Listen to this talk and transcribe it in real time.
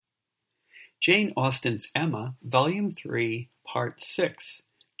Jane Austen's Emma, Volume 3, Part 6,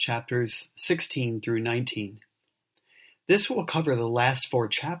 Chapters 16 through 19. This will cover the last 4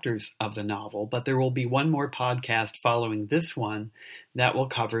 chapters of the novel, but there will be one more podcast following this one that will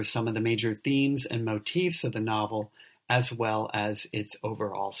cover some of the major themes and motifs of the novel, as well as its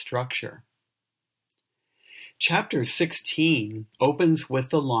overall structure. Chapter 16 opens with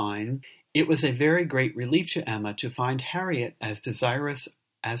the line, "It was a very great relief to Emma to find Harriet as desirous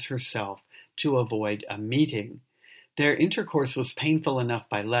as herself to avoid a meeting. Their intercourse was painful enough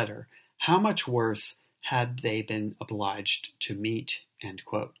by letter. How much worse had they been obliged to meet?" End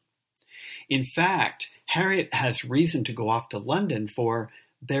quote. In fact, Harriet has reason to go off to London, for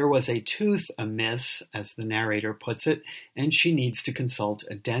there was a tooth amiss, as the narrator puts it, and she needs to consult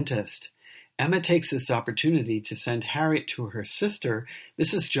a dentist. Emma takes this opportunity to send Harriet to her sister,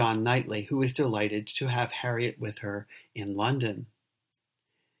 Mrs. John Knightley, who is delighted to have Harriet with her in London.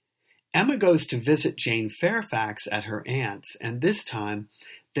 Emma goes to visit Jane Fairfax at her aunt's, and this time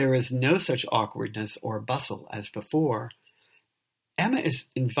there is no such awkwardness or bustle as before. Emma is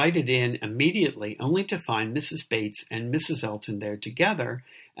invited in immediately, only to find Mrs. Bates and Mrs. Elton there together,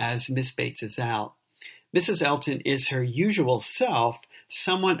 as Miss Bates is out. Mrs. Elton is her usual self,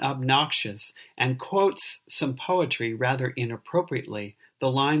 somewhat obnoxious, and quotes some poetry rather inappropriately. The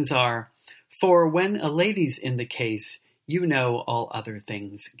lines are, "For when a lady's in the case, you know all other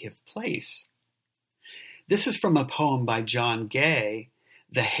things give place." This is from a poem by John Gay,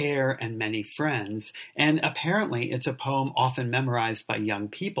 The Hare and Many Friends, and apparently it's a poem often memorized by young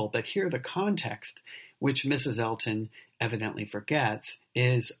people, but here the context, which Mrs. Elton evidently forgets,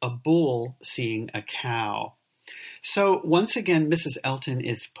 is a bull seeing a cow. So once again, Mrs. Elton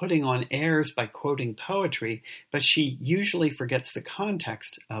is putting on airs by quoting poetry, but she usually forgets the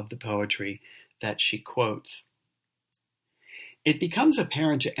context of the poetry that she quotes. It becomes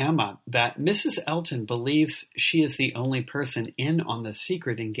apparent to Emma that Mrs. Elton believes she is the only person in on the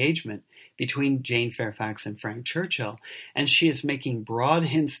secret engagement between Jane Fairfax and Frank Churchill, and she is making broad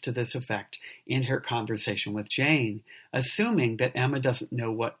hints to this effect in her conversation with Jane, assuming that Emma doesn't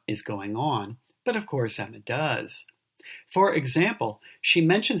know what is going on, but of course Emma does. For example, she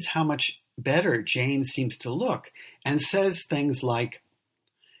mentions how much better Jane seems to look, and says things like,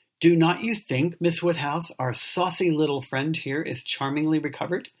 "Do not you think, Miss Woodhouse, our saucy little friend here is charmingly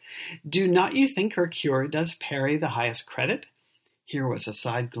recovered? Do not you think her cure does Perry the highest credit?" Here was a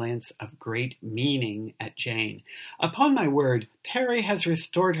side glance of great meaning at Jane. "Upon my word, Perry has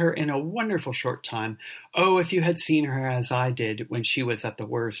restored her in a wonderful short time. Oh, if you had seen her as I did when she was at the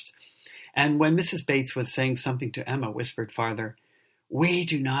worst." And when Mrs. Bates was saying something to Emma, whispered farther, "We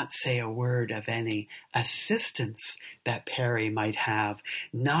do not say a word of any assistance that Perry might have,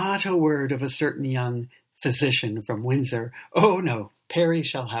 not a word of a certain young physician from Windsor. Oh no, Perry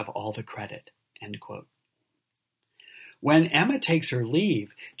shall have all the credit." End quote. When Emma takes her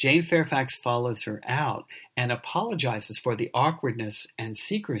leave, Jane Fairfax follows her out and apologizes for the awkwardness and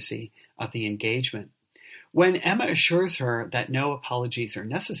secrecy of the engagement. When Emma assures her that no apologies are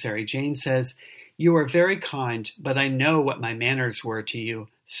necessary, Jane says, "You are very kind, but I know what my manners were to you,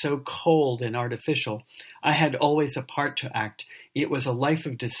 so cold and artificial. I had always a part to act. It was a life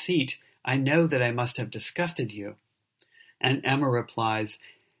of deceit. I know that I must have disgusted you." And Emma replies,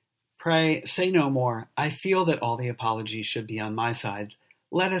 "Pray, say no more. I feel that all the apologies should be on my side.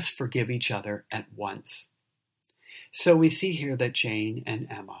 Let us forgive each other at once." So we see here that Jane and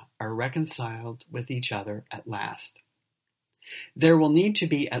Emma are reconciled with each other at last. There will need to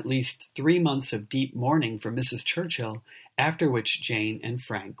be at least 3 months of deep mourning for Mrs. Churchill, after which Jane and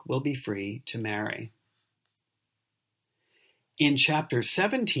Frank will be free to marry. In Chapter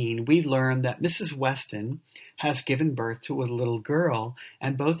 17, we learn that Mrs. Weston has given birth to a little girl,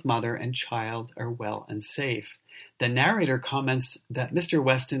 and both mother and child are well and safe. The narrator comments that Mr.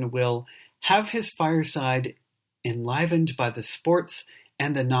 Weston will have his fireside enlivened by the sports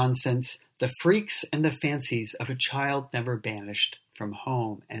and the nonsense, the freaks and the fancies of a child never banished from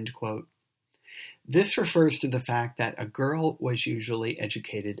home. End quote. This refers to the fact that a girl was usually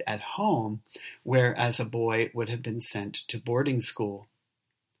educated at home, whereas a boy would have been sent to boarding school.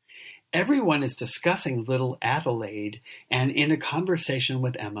 Everyone is discussing little Adelaide, and in a conversation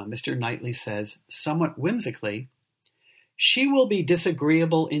with Emma, Mr. Knightley says, somewhat whimsically, "She will be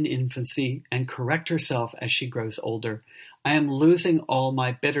disagreeable in infancy and correct herself as she grows older. I am losing all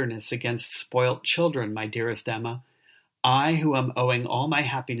my bitterness against spoilt children, my dearest Emma. I, who am owing all my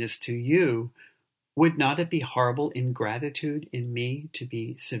happiness to you, would not it be horrible ingratitude in me to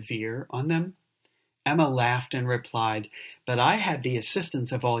be severe on them?" Emma laughed and replied, "But I had the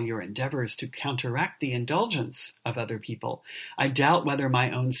assistance of all your endeavors to counteract the indulgence of other people. I doubt whether my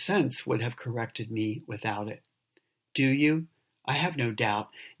own sense would have corrected me without it." "Do you?" "I have no doubt.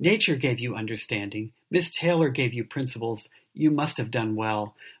 Nature gave you understanding. Miss Taylor gave you principles. You must have done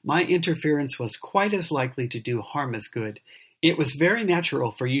well. My interference was quite as likely to do harm as good. It was very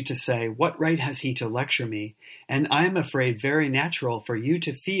natural for you to say, 'What right has he to lecture me?' And I am afraid very natural for you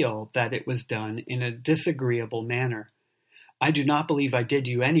to feel that it was done in a disagreeable manner. I do not believe I did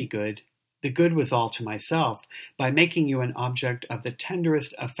you any good. The good was all to myself, by making you an object of the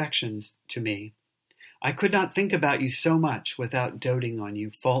tenderest affections to me. I could not think about you so much without doting on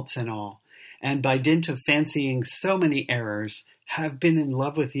you, faults and all, and by dint of fancying so many errors, have been in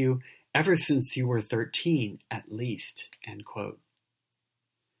love with you ever since you were 13, at least." End quote.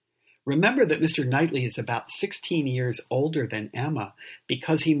 Remember that Mr. Knightley is about 16 years older than Emma,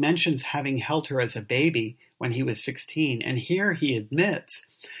 because he mentions having held her as a baby when he was 16, and here he admits,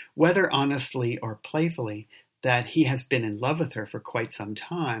 whether honestly or playfully, that he has been in love with her for quite some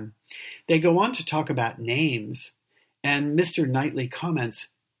time. They go on to talk about names, and Mr. Knightley comments,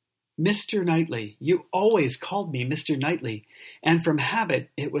 "Mr. Knightley, you always called me Mr. Knightley, and from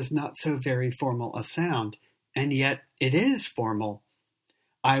habit it was not so very formal a sound, and yet it is formal.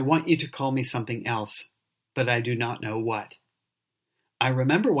 I want you to call me something else, but I do not know what. I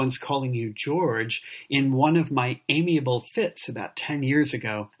remember once calling you George in one of my amiable fits about 10 years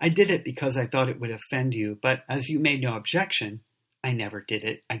ago. I did it because I thought it would offend you, but as you made no objection, I never did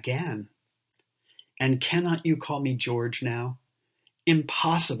it again. And cannot you call me George now?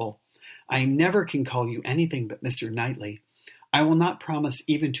 Impossible. I never can call you anything but Mr. Knightley. I will not promise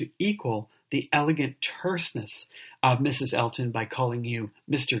even to equal the elegant terseness of Mrs. Elton by calling you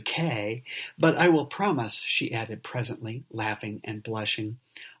Mr. K, but I will promise," she added presently, laughing and blushing,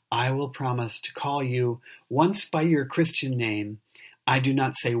 "I will promise to call you once by your Christian name. I do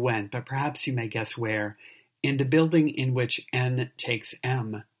not say when, but perhaps you may guess where, in the building in which N takes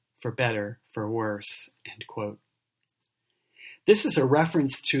M, for better, for worse." End quote. This is a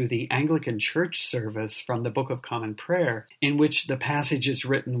reference to the Anglican Church service from the Book of Common Prayer, in which the passage is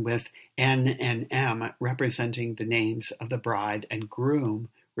written with N and M representing the names of the bride and groom,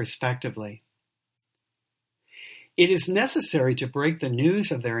 respectively. It is necessary to break the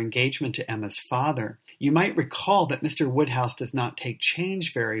news of their engagement to Emma's father. You might recall that Mr. Woodhouse does not take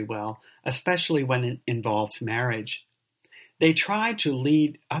change very well, especially when it involves marriage. They try to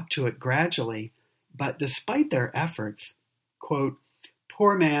lead up to it gradually, but despite their efforts, quote,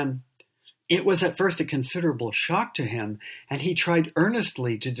 "Poor man, it was at first a considerable shock to him, and he tried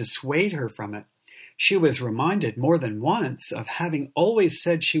earnestly to dissuade her from it. She was reminded more than once of having always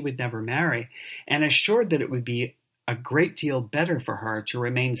said she would never marry, and assured that it would be a great deal better for her to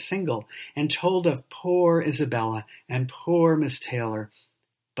remain single, and told of poor Isabella and poor Miss Taylor.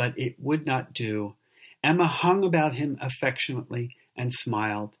 But it would not do. Emma hung about him affectionately and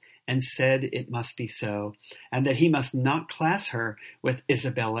smiled, and said it must be so, and that he must not class her with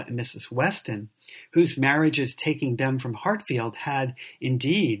Isabella and Mrs. Weston, whose marriages taking them from Hartfield had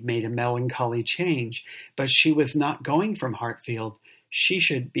indeed made a melancholy change, but she was not going from Hartfield. She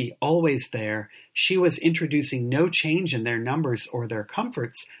should be always there. She was introducing no change in their numbers or their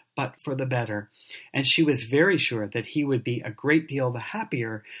comforts, but for the better, and she was very sure that he would be a great deal the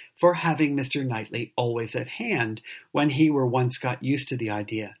happier for having Mr. Knightley always at hand when he were once got used to the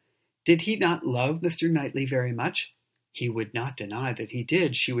idea. Did he not love Mr. Knightley very much? He would not deny that he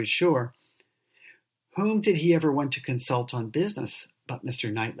did, she was sure. Whom did he ever want to consult on business but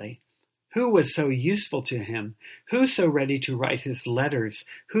Mr. Knightley? Who was so useful to him? Who so ready to write his letters?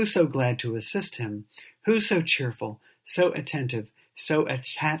 Who so glad to assist him? Who so cheerful, so attentive, so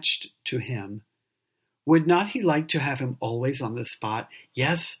attached to him? Would not he like to have him always on the spot?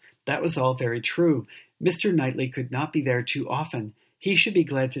 Yes, that was all very true. Mr. Knightley could not be there too often. He should be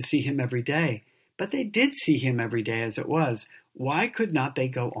glad to see him every day. But they did see him every day as it was. Why could not they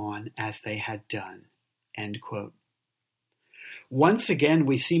go on as they had done? End quote. Once again,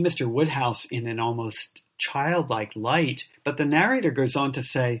 we see Mr. Woodhouse in an almost childlike light, but the narrator goes on to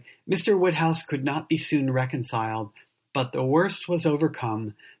say, Mr. Woodhouse could not be soon reconciled, but the worst was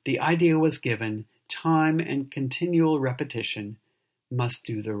overcome, the idea was given, time and continual repetition must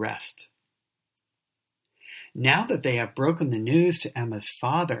do the rest. Now that they have broken the news to Emma's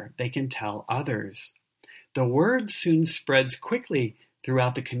father, they can tell others. The word soon spreads quickly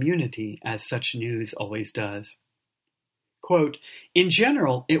throughout the community, as such news always does. Quote, "In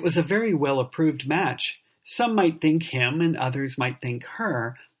general, it was a very well-approved match. Some might think him, and others might think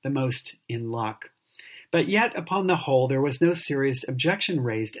her, the most in luck. But yet, upon the whole, there was no serious objection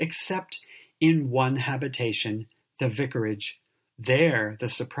raised, except in one habitation, the vicarage. There, the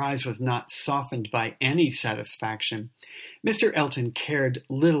surprise was not softened by any satisfaction. Mr. Elton cared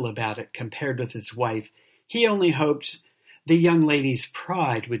little about it compared with his wife. He only hoped the young lady's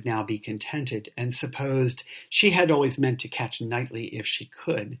pride would now be contented, and supposed she had always meant to catch Knightley if she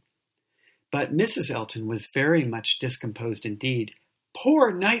could. But Mrs. Elton was very much discomposed indeed.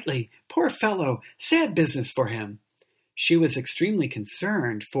 Poor Knightley! Poor fellow! Sad business for him! She was extremely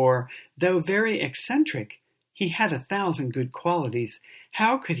concerned, for, though very eccentric, he had 1,000 good qualities.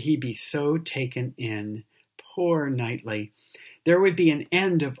 How could he be so taken in? Poor Knightley! There would be an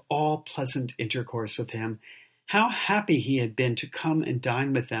end of all pleasant intercourse with him. How happy he had been to come and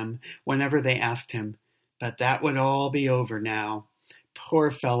dine with them whenever they asked him. But that would all be over now.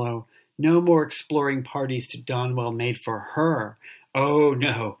 Poor fellow! No more exploring parties to Donwell made for her. Oh,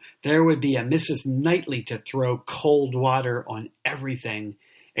 no, there would be a Mrs. Knightley to throw cold water on everything.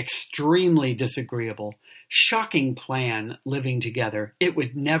 Extremely disagreeable. Shocking plan, living together. It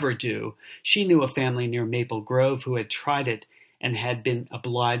would never do. She knew a family near Maple Grove who had tried it and had been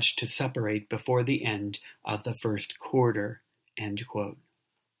obliged to separate before the end of the first quarter. End quote.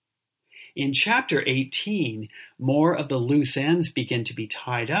 In Chapter 18, more of the loose ends begin to be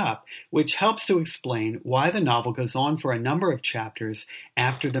tied up, which helps to explain why the novel goes on for a number of chapters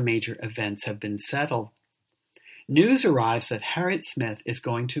after the major events have been settled. News arrives that Harriet Smith is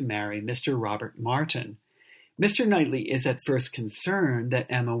going to marry Mr. Robert Martin. Mr. Knightley is at first concerned that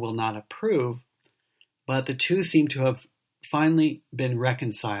Emma will not approve, but the two seem to have finally been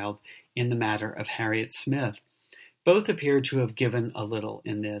reconciled in the matter of Harriet Smith. Both appear to have given a little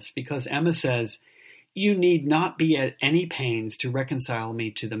in this, because Emma says, "You need not be at any pains to reconcile me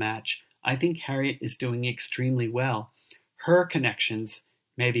to the match. I think Harriet is doing extremely well. Her connections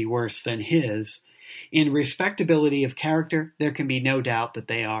may be worse than his. In respectability of character, there can be no doubt that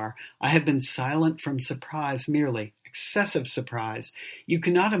they are. I have been silent from surprise merely, excessive surprise. You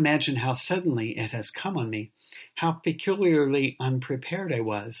cannot imagine how suddenly it has come on me, how peculiarly unprepared I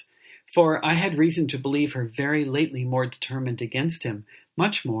was. For I had reason to believe her very lately more determined against him,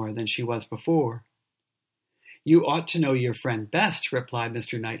 much more than she was before." "You ought to know your friend best," replied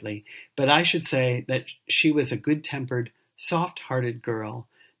Mr. Knightley, "but I should say that she was a good-tempered, soft-hearted girl,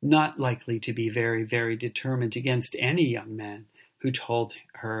 not likely to be very, very determined against any young man who told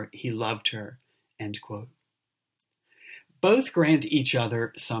her he loved her." End quote. Both grant each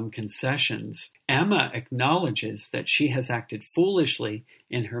other some concessions. Emma acknowledges that she has acted foolishly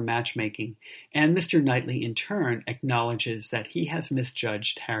in her matchmaking, and Mr. Knightley in turn acknowledges that he has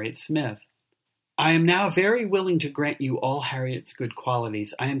misjudged Harriet Smith. "I am now very willing to grant you all Harriet's good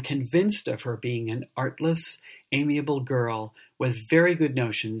qualities. I am convinced of her being an artless, amiable girl with very good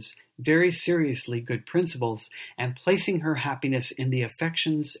notions, very seriously good principles, and placing her happiness in the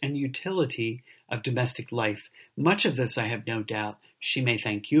affections and utility of domestic life. Much of this, I have no doubt, she may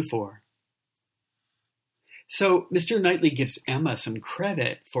thank you for." So Mr. Knightley gives Emma some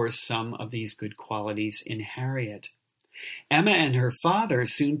credit for some of these good qualities in Harriet. Emma and her father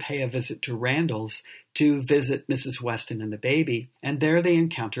soon pay a visit to Randalls to visit Mrs. Weston and the baby, and there they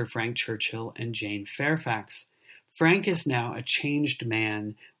encounter Frank Churchill and Jane Fairfax. Frank is now a changed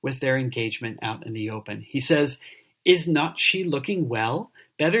man with their engagement out in the open. He says, "Is not she looking well?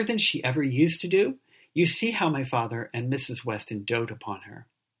 Better than she ever used to do? You see how my father and Mrs. Weston dote upon her."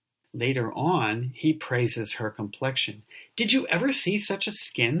 Later on, he praises her complexion. "Did you ever see such a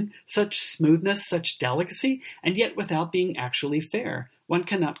skin, such smoothness, such delicacy, and yet without being actually fair? One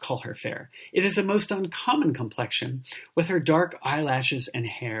cannot call her fair. It is a most uncommon complexion, with her dark eyelashes and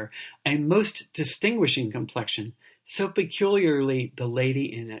hair, a most distinguishing complexion, so peculiarly the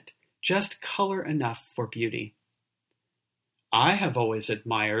lady in it, just color enough for beauty." "I have always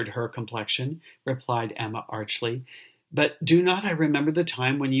admired her complexion," replied Emma archly. "But do not I remember the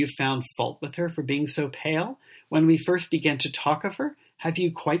time when you found fault with her for being so pale? When we first began to talk of her? Have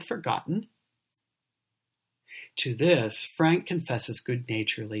you quite forgotten?" To this, Frank confesses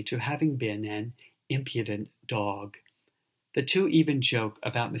good-naturedly to having been an impudent dog. The two even joke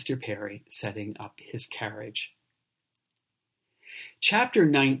about Mr. Perry setting up his carriage. Chapter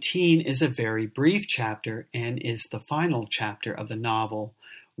 19 is a very brief chapter and is the final chapter of the novel.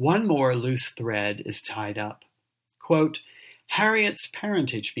 One more loose thread is tied up. Quote, "Harriet's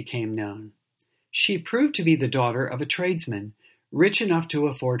parentage became known. She proved to be the daughter of a tradesman, rich enough to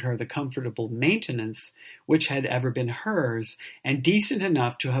afford her the comfortable maintenance which had ever been hers, and decent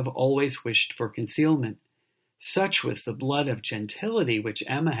enough to have always wished for concealment. Such was the blood of gentility which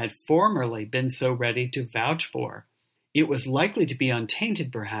Emma had formerly been so ready to vouch for. It was likely to be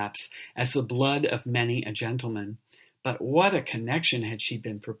untainted, perhaps, as the blood of many a gentleman, But what a connection had she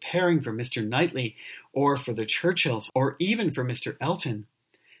been preparing for Mr. Knightley, or for the Churchills, or even for Mr. Elton.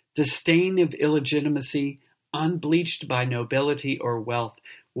 The stain of illegitimacy, unbleached by nobility or wealth,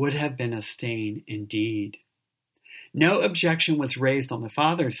 would have been a stain indeed. No objection was raised on the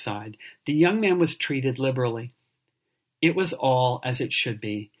father's side. The young man was treated liberally. It was all as it should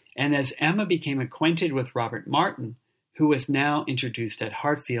be, and as Emma became acquainted with Robert Martin, who was now introduced at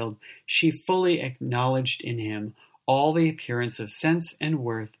Hartfield, she fully acknowledged in him all the appearance of sense and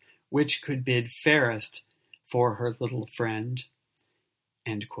worth which could bid fairest for her little friend.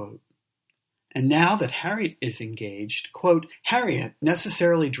 End quote. And now that Harriet is engaged, quote, Harriet,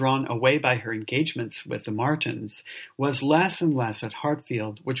 necessarily drawn away by her engagements with the Martins, was less and less at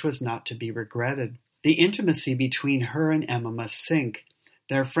Hartfield, which was not to be regretted. The intimacy between her and Emma must sink.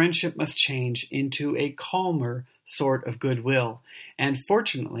 Their friendship must change into a calmer sort of goodwill, and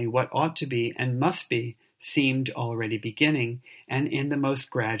fortunately what ought to be and must be seemed already beginning, and in the most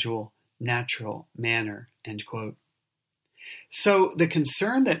gradual, natural manner. End quote. So the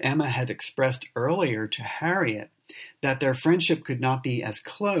concern that Emma had expressed earlier to Harriet, that their friendship could not be as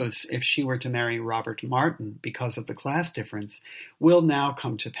close if she were to marry Robert Martin because of the class difference, will now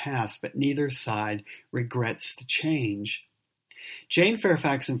come to pass, but neither side regrets the change. Jane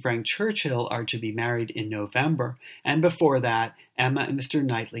Fairfax and Frank Churchill are to be married in November, and before that, Emma and Mr.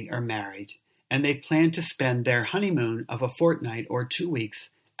 Knightley are married, and they plan to spend their honeymoon of a fortnight or 2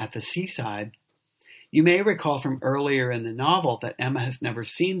 weeks at the seaside. You may recall from earlier in the novel that Emma has never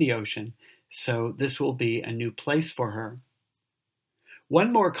seen the ocean, so this will be a new place for her.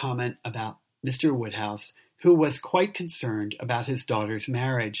 One more comment about Mr. Woodhouse, who was quite concerned about his daughter's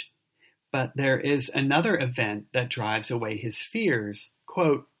marriage. But there is another event that drives away his fears.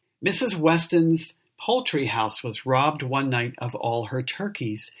 Quote, Mrs. Weston's poultry house was robbed one night of all her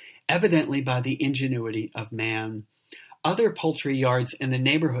turkeys, evidently by the ingenuity of man. Other poultry yards in the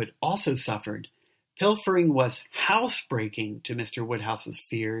neighborhood also suffered. Pilfering was housebreaking to Mr. Woodhouse's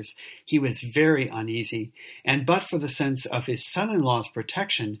fears. He was very uneasy, and but for the sense of his son-in-law's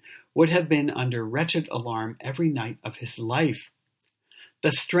protection, would have been under wretched alarm every night of his life.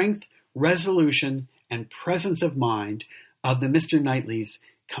 The strength, resolution, and presence of mind of the Mr. Knightleys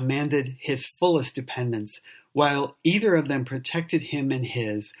commanded his fullest dependence. While either of them protected him and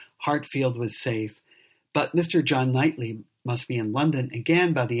his, Hartfield was safe, but Mr. John Knightley must be in London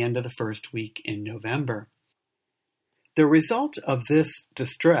again by the end of the first week in November. The result of this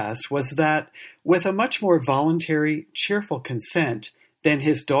distress was that, with a much more voluntary, cheerful consent than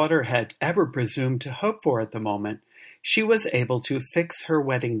his daughter had ever presumed to hope for at the moment, she was able to fix her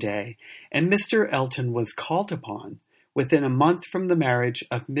wedding day, and Mr. Elton was called upon, within a month from the marriage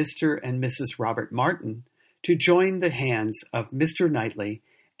of Mr. and Mrs. Robert Martin, to join the hands of Mr. Knightley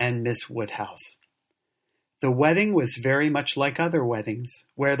and Miss Woodhouse. The wedding was very much like other weddings,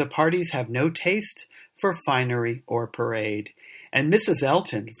 where the parties have no taste for finery or parade, and Mrs.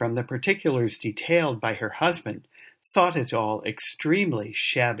 Elton, from the particulars detailed by her husband, thought it all extremely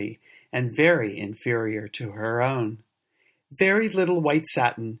shabby and very inferior to her own. Very little white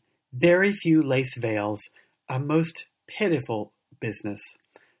satin, very few lace veils, a most pitiful business.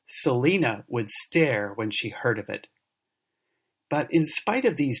 Selina would stare when she heard of it. But in spite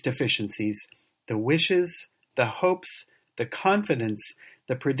of these deficiencies, the wishes, the hopes, the confidence,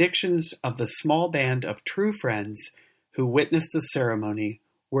 the predictions of the small band of true friends who witnessed the ceremony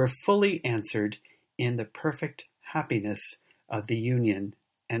were fully answered in the perfect happiness of the union.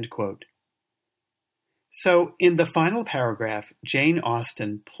 End quote. So, in the final paragraph, Jane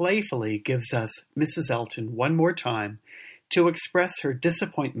Austen playfully gives us Mrs. Elton one more time to express her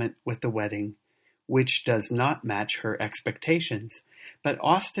disappointment with the wedding, which does not match her expectations, but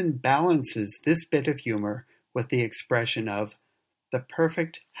Austen balances this bit of humor with the expression of the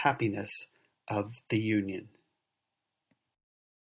perfect happiness of the union.